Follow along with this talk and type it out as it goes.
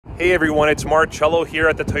Hey everyone, it's Marcello here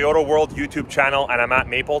at the Toyota World YouTube channel, and I'm at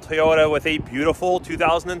Maple Toyota with a beautiful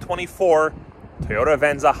 2024 Toyota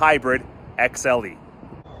Venza Hybrid XLE.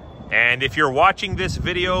 And if you're watching this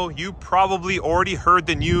video, you probably already heard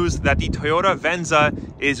the news that the Toyota Venza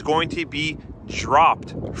is going to be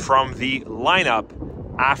dropped from the lineup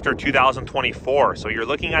after 2024. So you're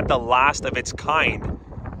looking at the last of its kind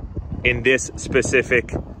in this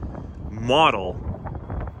specific model.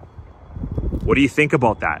 What do you think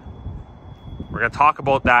about that? We're going to talk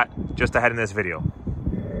about that just ahead in this video.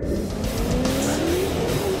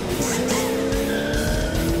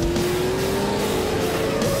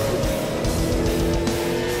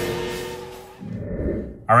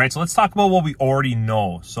 All right, so let's talk about what we already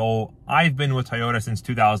know. So I've been with Toyota since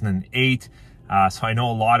 2008, so I know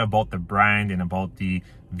a lot about the brand and about the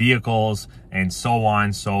vehicles and so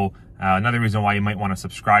on. So another reason why you might want to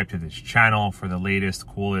subscribe to this channel for the latest,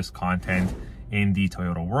 coolest content in the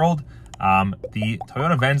Toyota world. The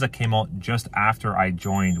Toyota Venza came out just after I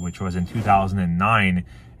joined, which was in 2009,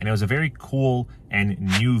 and it was a very cool and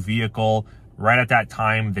new vehicle. Right at that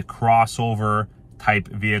time, the crossover type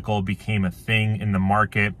vehicle became a thing in the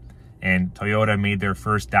market, and Toyota made their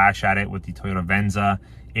first dash at it with the Toyota Venza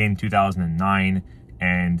in 2009.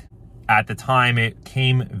 And at the time, it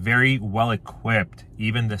came very well equipped.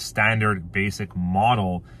 Even the standard basic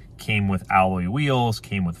model came with alloy wheels,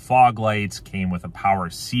 came with fog lights, came with a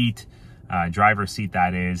power seat, driver's seat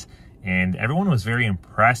that is, and everyone was very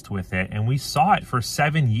impressed with it. And we saw it for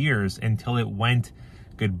 7 years until it went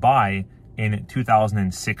goodbye in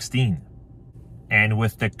 2016. And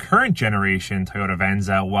with the current generation Toyota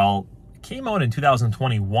Venza, well, it came out in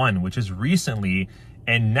 2021, which is recently,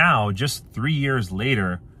 and now just 3 years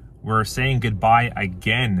later, we're saying goodbye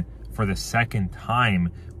again for the second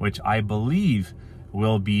time, which I believe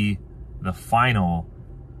will be the final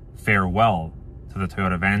farewell to the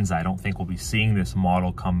Toyota Venza. I don't think we'll be seeing this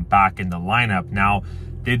model come back in the lineup. Now,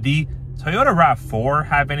 did the Toyota RAV4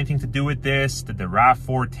 have anything to do with this? Did the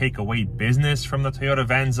RAV4 take away business from the Toyota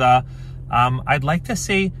Venza? I'd like to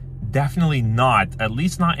say definitely not, at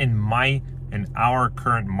least not in our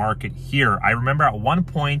current market here. I remember at one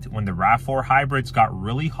point when the RAV4 hybrids got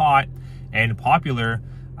really hot and popular,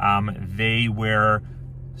 they were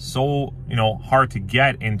so hard to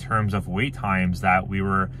get in terms of wait times that we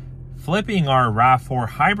were flipping our RAV4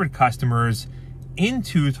 hybrid customers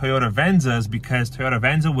into Toyota Venzas because Toyota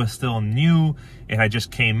Venza was still new. It had just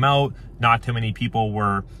came out. Not too many people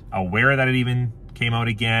were aware that it even came out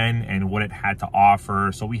again and what it had to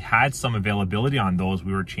offer. So we had some availability on those.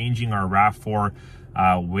 We were changing our RAV4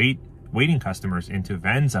 waiting customers into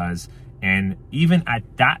Venzas. And even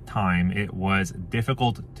at that time, it was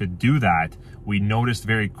difficult to do that. We noticed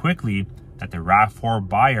very quickly that the RAV4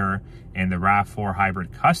 buyer and the RAV4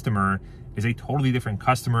 hybrid customer is a totally different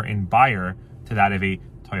customer and buyer to that of a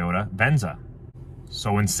Toyota Venza.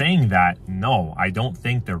 So in saying that, no, I don't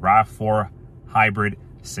think the RAV4 hybrid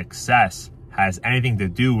success has anything to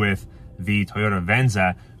do with the Toyota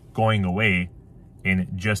Venza going away in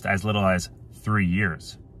just as little as 3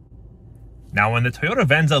 years. Now, when the Toyota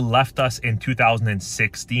Venza left us in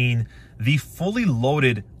 2016, the fully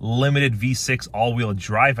loaded limited V6 all-wheel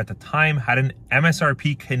drive at the time had an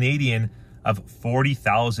MSRP Canadian of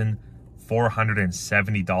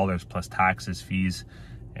 $40,470 plus taxes, fees,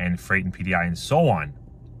 and freight and PDI and so on.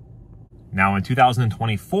 Now in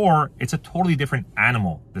 2024, it's a totally different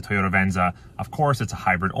animal, the Toyota Venza. Of course, it's a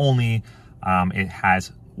hybrid only. It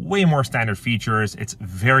has way more standard features. It's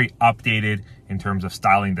very updated in terms of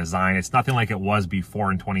styling, design. It's nothing like it was before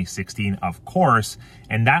in 2016, of course.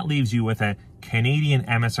 And that leaves you with a Canadian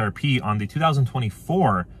MSRP on the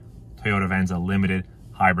 2024 Toyota Venza Limited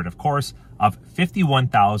Hybrid, of course, of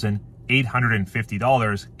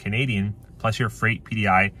 $51,850 Canadian, plus your freight,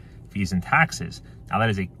 PDI, fees, and taxes. Now that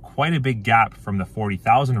is quite a big gap from the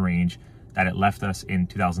 $40,000 range that it left us in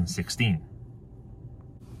 2016.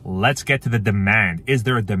 Let's get to the demand. Is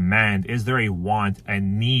there a demand? Is there a want, a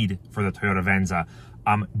need for the Toyota Venza?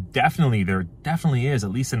 Definitely, there definitely is, at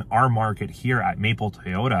least in our market here at Maple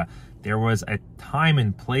Toyota. There was a time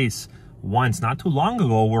and place once, not too long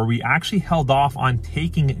ago, where we actually held off on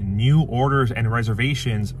taking new orders and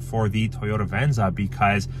reservations for the Toyota Venza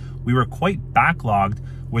because we were quite backlogged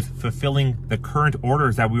with fulfilling the current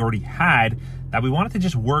orders that we already had, that we wanted to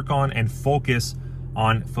just work on and focus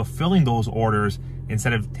on fulfilling those orders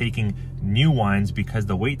instead of taking new ones because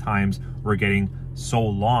the wait times were getting so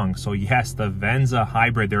long. So yes, the Venza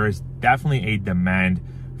hybrid, there is definitely a demand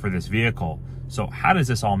for this vehicle. So how does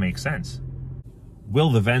this all make sense? Will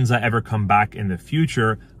the Venza ever come back in the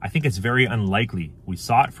future? I think it's very unlikely. We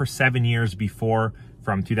saw it for 7 years before,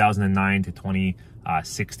 from 2009 to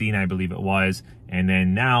 16, I believe it was. And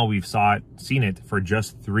then now we've seen it for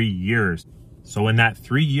just 3 years. So in that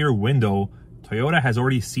 3-year window, Toyota has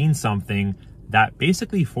already seen something that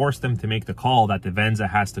basically forced them to make the call that the Venza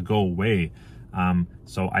has to go away.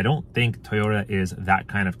 So I don't think Toyota is that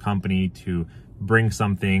kind of company to bring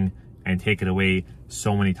something and take it away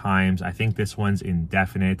so many times. I think this one's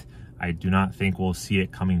indefinite. I do not think we'll see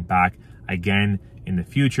it coming back again in the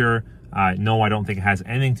future. No, I don't think it has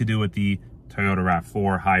anything to do with the Toyota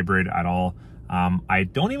RAV4 hybrid at all. I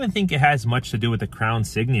don't even think it has much to do with the Crown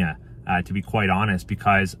Signia, to be quite honest,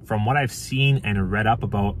 because from what I've seen and read up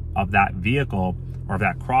about of that vehicle or of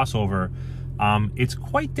that crossover, it's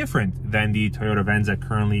quite different than the Toyota Venza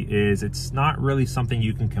currently is. It's not really something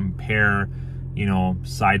you can compare, you know,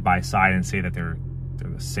 side by side and say that they're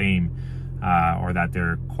the same, or that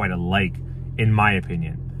they're quite alike, in my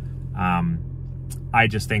opinion. I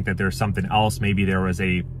just think that there's something else. Maybe there was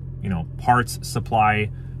a, you know, parts supply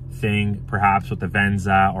thing perhaps with the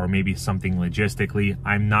Venza, or maybe something logistically.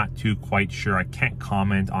 I'm not too quite sure. I can't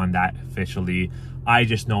comment on that officially. I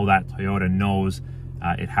just know that Toyota knows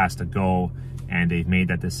it has to go, and they've made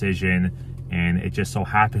that decision. And it just so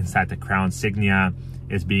happens that the Crown Signia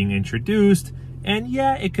is being introduced, and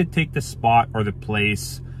yeah, it could take the spot or the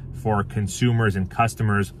place for consumers and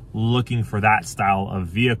customers looking for that style of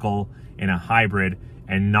vehicle in a hybrid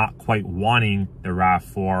and not quite wanting the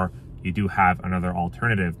RAV4. You do have another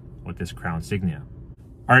alternative with this Crown Signia.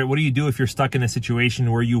 All right, what do you do if you're stuck in a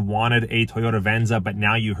situation where you wanted a Toyota Venza, but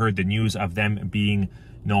now you heard the news of them being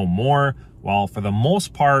no more? Well, for the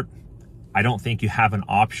most part, I don't think you have an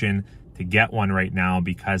option to get one right now,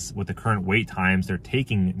 because with the current wait times, they're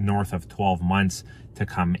taking north of 12 months to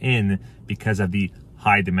come in because of the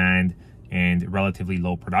high demand and relatively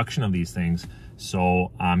low production of these things.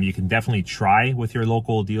 So you can definitely try with your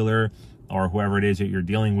local dealer or whoever it is that you're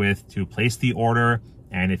dealing with to place the order.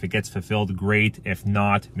 And if it gets fulfilled, great. If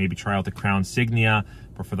not, maybe try out the Crown Signia.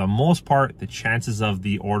 But for the most part, the chances of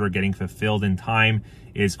the order getting fulfilled in time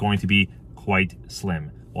is going to be quite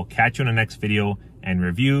slim. We'll catch you in the next video and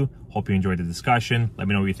review. Hope you enjoyed the discussion. Let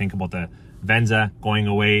me know what you think about the Venza going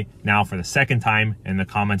away now for the second time in the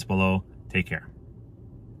comments below. Take care.